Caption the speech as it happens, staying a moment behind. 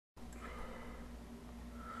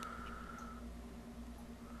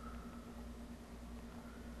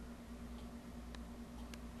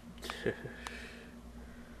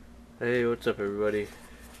Hey, what's up, everybody?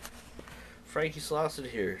 Franky Slauson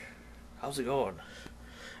here. How's it going?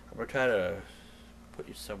 I'm gonna try to put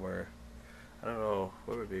you somewhere. I don't know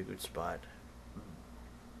where would be a good spot.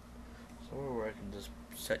 Somewhere where I can just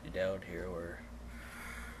set you down here, where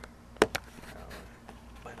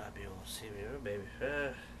might not be able to see me, maybe.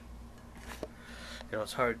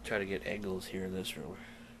 It's hard to try to get angles here in this room.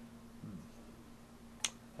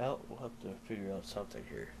 Well, we'll have to figure out something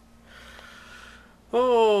here.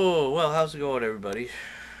 Oh, well, how's it going, everybody?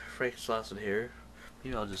 Frank Slauson here.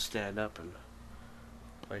 Maybe I'll just stand up, and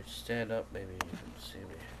if I stand up, maybe you can see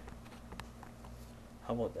me.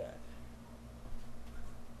 How about that?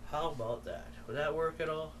 How about that? Would that work at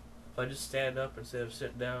all? If I just stand up instead of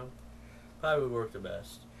sitting down? Probably would work the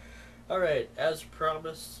best. Alright, as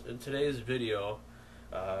promised, in today's video,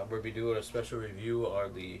 we're going to be doing a special review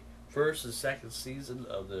on the first and second season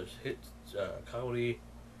of the hit comedy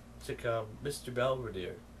sitcom Mr.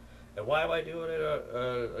 Belvedere. And why am I doing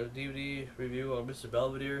a DVD review on Mr.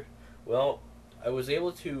 Belvedere? Well, I was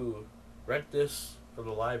able to rent this from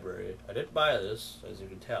the library. I didn't buy this, as you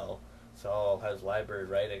can tell. It all has library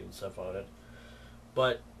writing and stuff on it.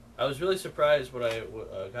 But I was really surprised when I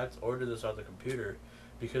got to order this on the computer,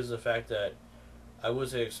 because of the fact that I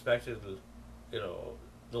wasn't expecting,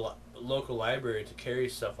 the local library to carry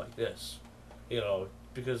stuff like this.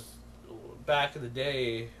 Because back in the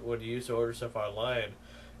day, when you used to order stuff online,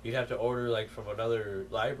 you'd have to order from another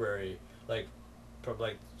library, from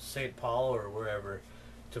St. Paul or wherever,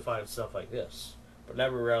 to find stuff like this, but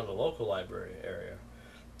never around the local library area.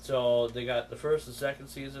 So they got the first and second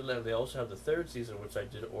season, and they also have the third season, which I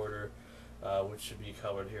did order, which should be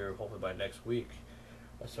coming here hopefully by next week,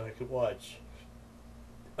 so I could watch.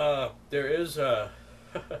 There is there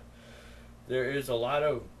is a lot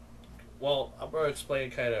of, well, I'm going to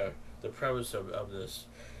explain kind of the premise of this.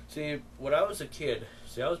 See, when I was a kid,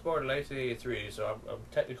 I was born in 1983, so I'm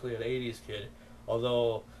technically an 80s kid,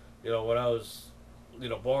 although, when I was,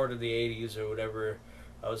 born in the 80s or whatever,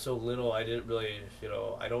 I was so little, I didn't really,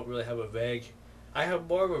 I don't really have I have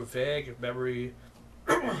more of a vague memory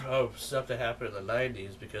of stuff that happened in the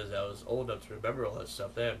 90s, because I was old enough to remember all that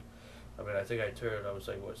stuff then. I mean, I think I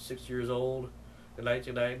was 6 years old in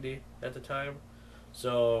 1990 at the time,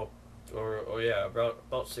 so, or yeah,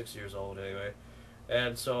 about 6 years old anyway.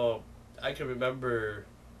 And so I can remember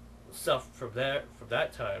stuff from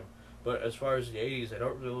that time, but as far as the 80s, I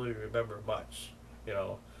don't really remember much,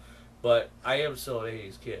 But I am still an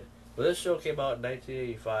 80s kid. But this show came out in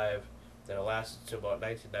 1985, and it lasted to about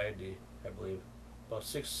 1990, I believe. About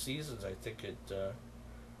 6 seasons, I think it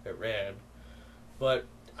ran. But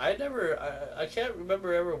I can't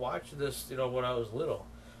remember ever watching this, when I was little.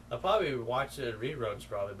 I probably watched it in reruns,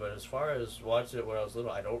 probably, but as far as watching it when I was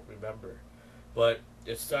little, I don't remember. But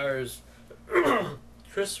it stars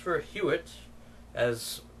Christopher Hewitt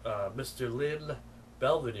as Mr. Lynn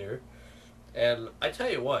Belvedere. And I tell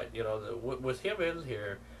you what, with him in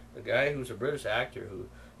here, the guy who's a British actor who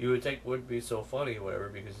you would think wouldn't be so funny or whatever,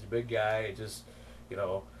 because he's a big guy,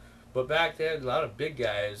 But back then, a lot of big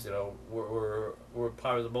guys, were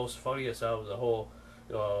probably the most funniest out of the whole,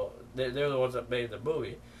 they're the ones that made the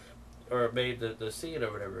movie, or made the scene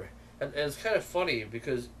or whatever. And it's kind of funny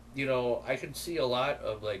because, I can see a lot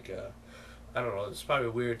of, I don't know, it's probably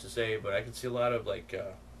weird to say, but I can see a lot of,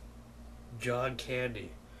 John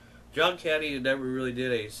Candy. John Candy never really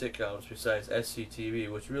did any sitcoms besides SCTV,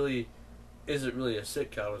 which really isn't really a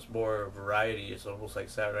sitcom. It's more variety. It's almost like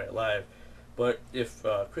Saturday Night Live. But if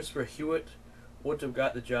Christopher Hewitt wouldn't have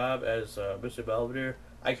got the job as Mr. Belvedere,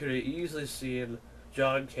 I could have easily seen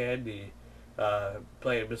John Candy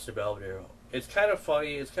playing Mr. Belvedere. It's kind of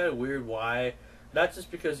funny. It's kind of weird why. Not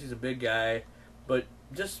just because he's a big guy, but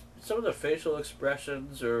just some of the facial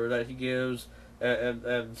expressions or that he gives,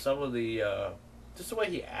 and some of the just the way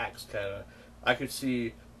he acts, kind of. I could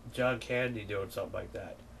see John Candy doing something like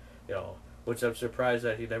that, which I'm surprised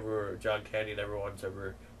that John Candy never once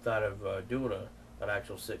ever thought of doing an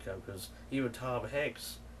actual sitcom, because even Tom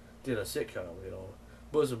Hanks did a sitcom,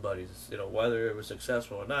 Bosom Buddies, whether it was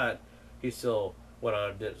successful or not, he still went on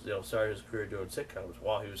and did, started his career doing sitcoms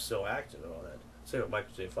while he was still acting and all that. Same with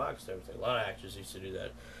Michael J. Fox and everything. A lot of actors used to do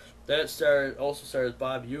that. Then it also stars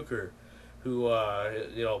Bob Uecker, who,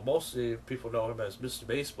 mostly people know him as Mr.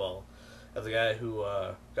 Baseball, as the guy who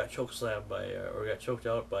got chokeslammed or got choked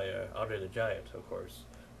out by Andre the Giant, of course,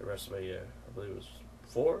 at WrestleMania, I believe it was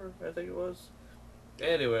 4, I think it was.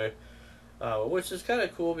 Anyway, which is kind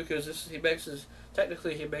of cool, because he makes his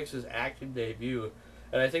acting debut,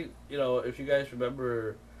 and I think, if you guys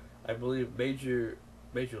remember, I believe Major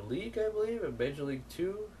League, and Major League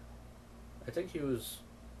 2, I think he was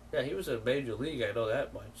Yeah, he was in Major League. I know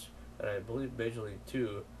that much, and I believe Major League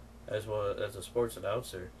too, as well as a sports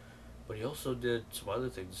announcer. But he also did some other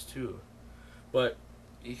things too. But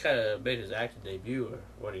he kind of made his acting debut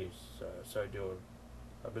when he started doing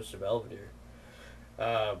Mr. Belvedere.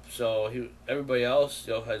 So everybody else,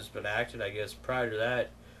 has been acting. I guess prior to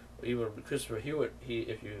that, even Christopher Hewitt.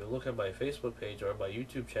 If you look at my Facebook page or my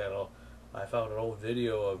YouTube channel, I found an old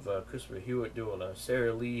video of Christopher Hewitt doing a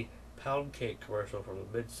Sara Lee pound cake commercial from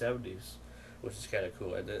the mid '70s, which is kind of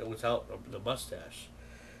cool, and it was out the mustache.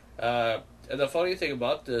 And the funny thing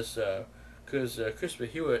about this, because Christopher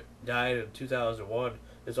Hewitt died in 2001,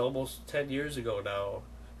 it's almost 10 years ago now.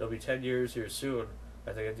 It'll be 10 years here soon,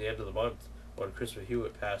 I think at the end of the month, when Christopher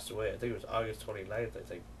Hewitt passed away. I think it was August 29th,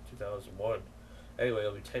 2001. Anyway,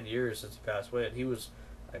 it'll be 10 years since he passed away, and he was,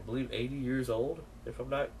 I believe, 80 years old, if I'm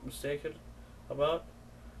not mistaken, about,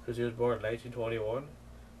 because he was born in 1921.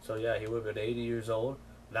 So yeah, he would have been 80 years old.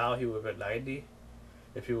 Now he would have been 90,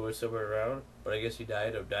 if he was somewhere around. But I guess he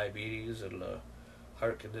died of diabetes and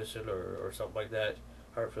heart condition or something like that,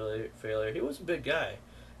 heart failure. He was a big guy,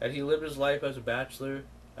 and he lived his life as a bachelor.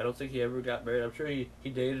 I don't think he ever got married. I'm sure he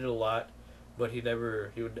dated a lot, but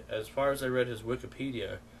as far as I read his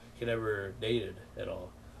Wikipedia, he never dated at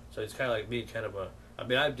all. So he's kind of like me, I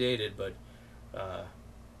mean, I've dated, but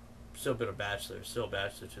still been a bachelor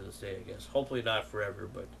to this day, I guess. Hopefully not forever,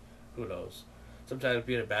 but who knows. Sometimes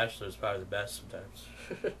being a bachelor is probably the best sometimes.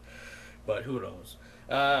 But who knows.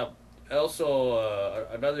 Also,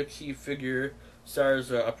 another key figure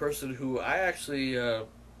stars a person who I actually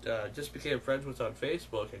just became friends with on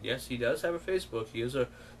Facebook. And yes, he does have a Facebook. He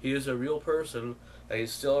is a real person, and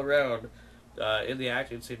he's still around in the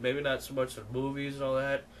acting scene. Maybe not so much in movies and all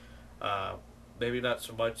that. Maybe not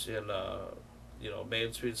so much in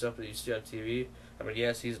mainstream stuff that you see on TV. I mean,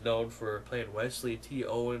 yes, he's known for playing Wesley T.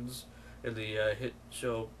 Owens in the hit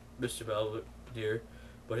show Mr. Belvedere,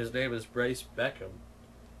 but his name is Brice Beckham,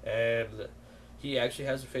 and he actually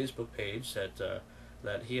has a Facebook page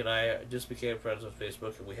that he and I just became friends on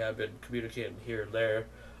Facebook, and we have been communicating here and there.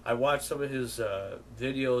 I watched some of his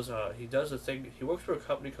videos. He does a thing. He works for a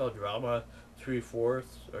company called Drama 3/4 or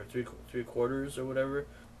 3/4 or whatever.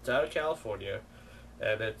 It's out of California,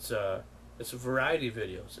 and it's a variety of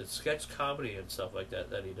videos. It's sketch comedy and stuff like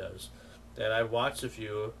that he does. And I've watched a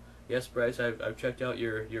few. Yes, Bryce, I've checked out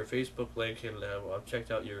your Facebook link, and I've checked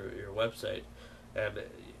out your website, and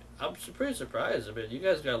I'm pretty surprised. I mean, you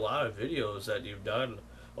guys got a lot of videos that you've done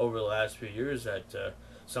over the last few years that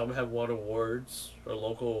some have won awards or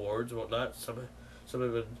local awards and whatnot. Some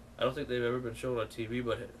have been. I don't think they've ever been shown on TV,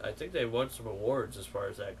 but I think they've won some awards as far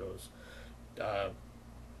as that goes.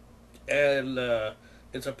 And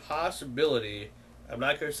it's a possibility. I'm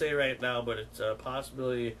not going to say right now, but it's a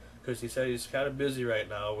possibility, because he said he's kind of busy right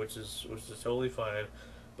now, which is totally fine.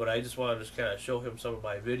 But I just want to just kind of show him some of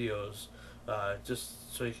my videos,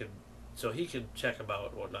 just so he can check them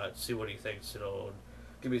out and whatnot, see what he thinks, and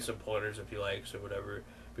give me some pointers if he likes or whatever.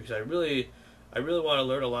 Because I really want to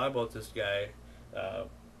learn a lot about this guy,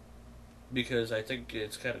 because I think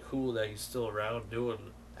it's kind of cool that he's still around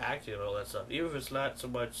doing acting and all that stuff, even if it's not so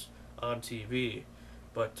much on TV.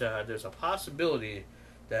 But there's a possibility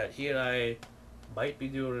that he and I might be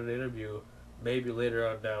doing an interview maybe later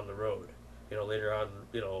on down the road. Later on,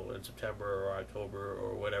 in September or October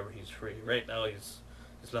or whenever he's free. Right now he's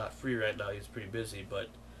not free right now. He's pretty busy, but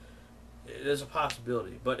there's a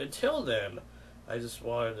possibility. But until then, I just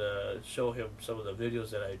wanted to show him some of the videos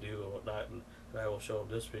that I do and whatnot, and I will show him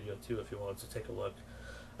this video too if he wants to take a look.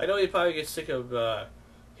 I know he probably gets sick of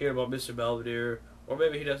hearing about Mr. Belvedere, or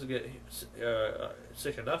maybe he doesn't get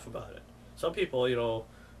sick enough about it. Some people,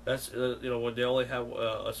 that's when they only have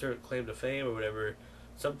a certain claim to fame or whatever.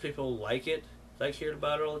 Some people like hearing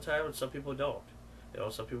about it all the time, and some people don't.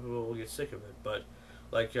 Some people will get sick of it. But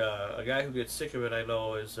like a guy who gets sick of it, I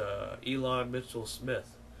know, is Elon Mitchell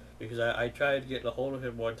Smith, because I tried getting a hold of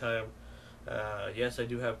him one time. Yes, I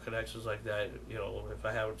do have connections like that. If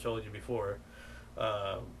I haven't told you before.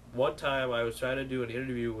 One time I was trying to do an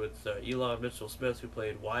interview with Elon Mitchell Smith, who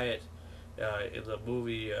played Wyatt in the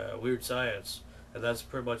movie Weird Science, and that's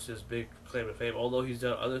pretty much his big claim to fame. Although he's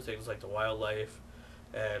done other things like The Wildlife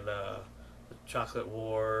and The Chocolate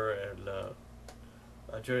War and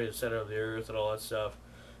Journey to the Center of the Earth and all that stuff,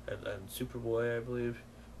 and Superboy, I believe.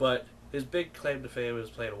 But his big claim to fame is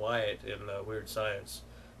playing Wyatt in Weird Science,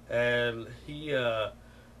 and he's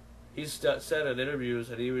said in interviews,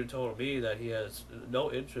 and he even told me that he has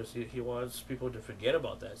no interest. He wants people to forget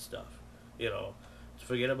about that stuff, to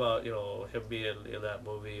forget about him being in that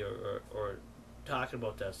movie, or talking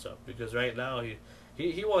about that stuff, because right now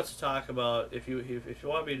he wants to talk about, if you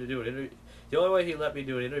want me to do an interview, the only way he let me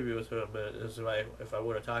do an interview with him is if I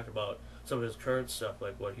would have talked about some of his current stuff,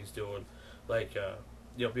 like what he's doing, like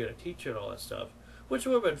being a teacher and all that stuff, which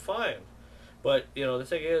would have been fine. But the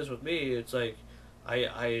thing is with me, it's like I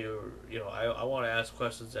want to ask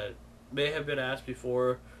questions that may have been asked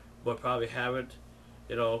before, but probably haven't.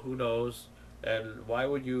 Who knows? And why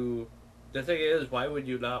would you? The thing is, why would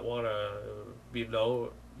you not want to be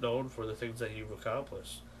known for the things that you've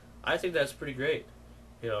accomplished? I think that's pretty great.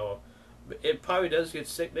 You know, it probably does get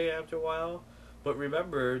sickening after a while, but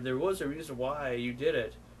remember, there was a reason why you did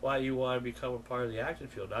it, why you want to become a part of the acting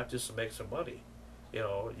field, not just to make some money.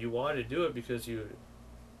 You wanted to do it because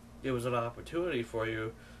it was an opportunity for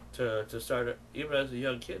you to start, even as a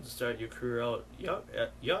young kid, to start your career out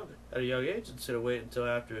at a young age, instead of waiting until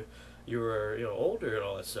after you were older and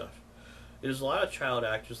all that stuff. There's a lot of child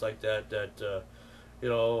actors like that you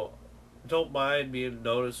know don't mind being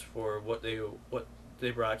noticed for what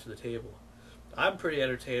they brought to the table. I'm pretty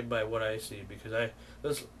entertained by what I see, because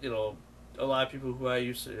there's a lot of people who I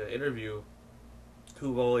used to interview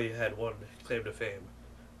who've only had one claim to fame,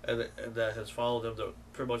 and that has followed them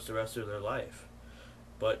pretty much the rest of their life.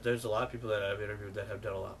 But there's a lot of people that I've interviewed that have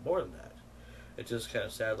done a lot more than that. It's just kind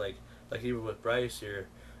of sad, like even with Brice here,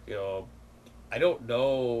 I don't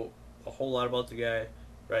know a whole lot about the guy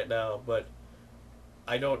right now, but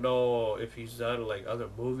I don't know if he's done like other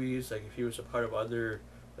movies, like if he was a part of other,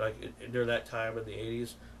 during that time in the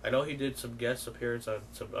 80s. I know he did some guest appearance on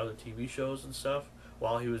some other TV shows and stuff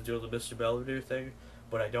while he was doing the Mr. Belvedere thing,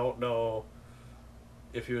 but I don't know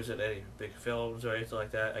if he was in any big films or anything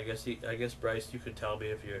like that. I guess Brice, you could tell me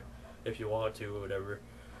if you want to, or whatever,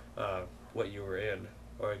 what you were in,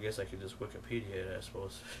 or I guess I could just Wikipedia it, I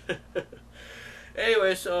suppose.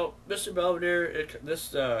 Anyway, so Mr. Belvedere,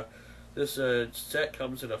 this set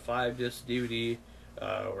comes in a 5-disc DVD.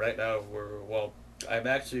 Right now, I'm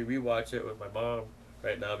actually rewatching it with my mom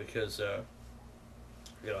right now, because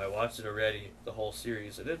I watched it already, the whole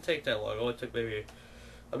series. It didn't take that long. It only took maybe,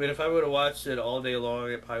 if I would have watched it all day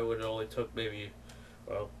long, it probably would have only took maybe,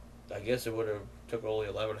 I guess it would have took only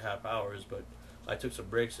 11.5 hours, but I took some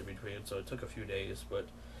breaks in between, so it took a few days. But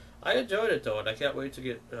I enjoyed it though, and I can't wait to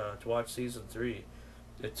get to watch season 3.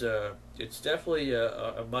 It's definitely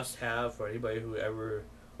a must-have for anybody who ever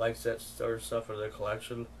likes that sort of stuff in their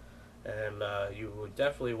collection, and you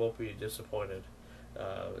definitely won't be disappointed.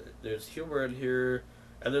 There's humor in here,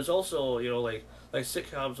 and there's also like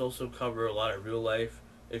sitcoms also cover a lot of real life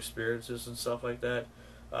experiences and stuff like that.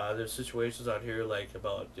 There's situations on here like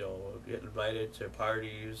about getting invited to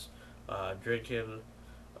parties, drinking,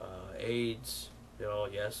 AIDS.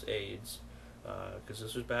 Yes, AIDS. Because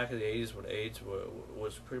this was back in the 80s when AIDS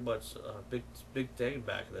was pretty much a big thing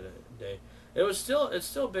back in the day. It's still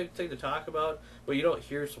a big thing to talk about, but you don't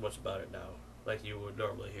hear so much about it now like you would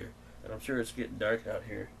normally hear. And I'm sure it's getting dark out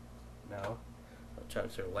here now. I'm trying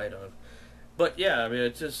to turn a light on. But yeah,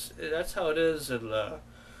 it's just, that's how it is. And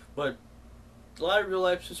but a lot of real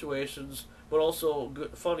life situations, but also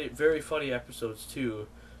good, funny, very funny episodes too,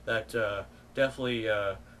 that definitely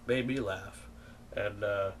made me laugh. And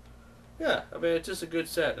yeah, it's just a good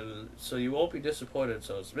set, and so you won't be disappointed.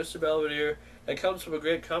 So it's Mr. Belvedere. It comes from a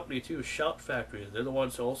great company too, Shout Factory. They're the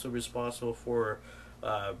ones also responsible for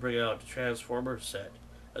bringing out the Transformers set,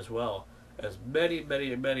 as well as many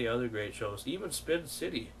other great shows. Even Spin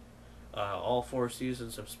City, all 4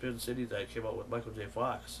 seasons of Spin City that came out with Michael J.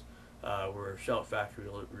 Fox were Shout Factory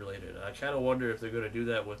related. And I kind of wonder if they're going to do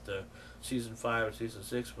that with the season 5 and season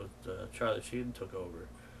 6 with Charlie Sheen took over.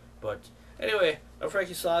 But anyway, I'm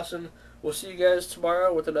Franky Slauson. We'll see you guys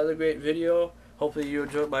tomorrow with another great video. Hopefully you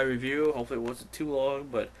enjoyed my review. Hopefully it wasn't too long,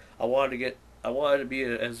 but I wanted to be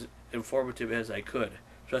as informative as I could,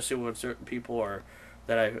 especially when certain people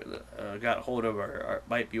that I got hold of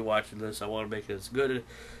might be watching this. I want to make it as good,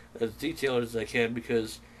 as detailed as I can,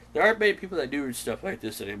 because there aren't many people that do stuff like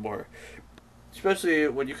this anymore. Especially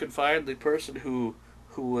when you can find the person who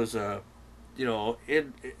was in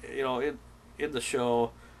the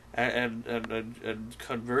show, and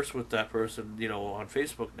converse with that person, on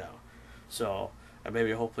Facebook now. So, and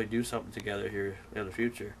maybe hopefully do something together here in the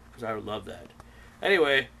future, because I would love that.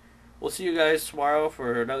 Anyway, we'll see you guys tomorrow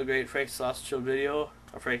for another great Franky Slauson Show video.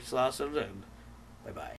 I'm Franky Slauson, and bye-bye.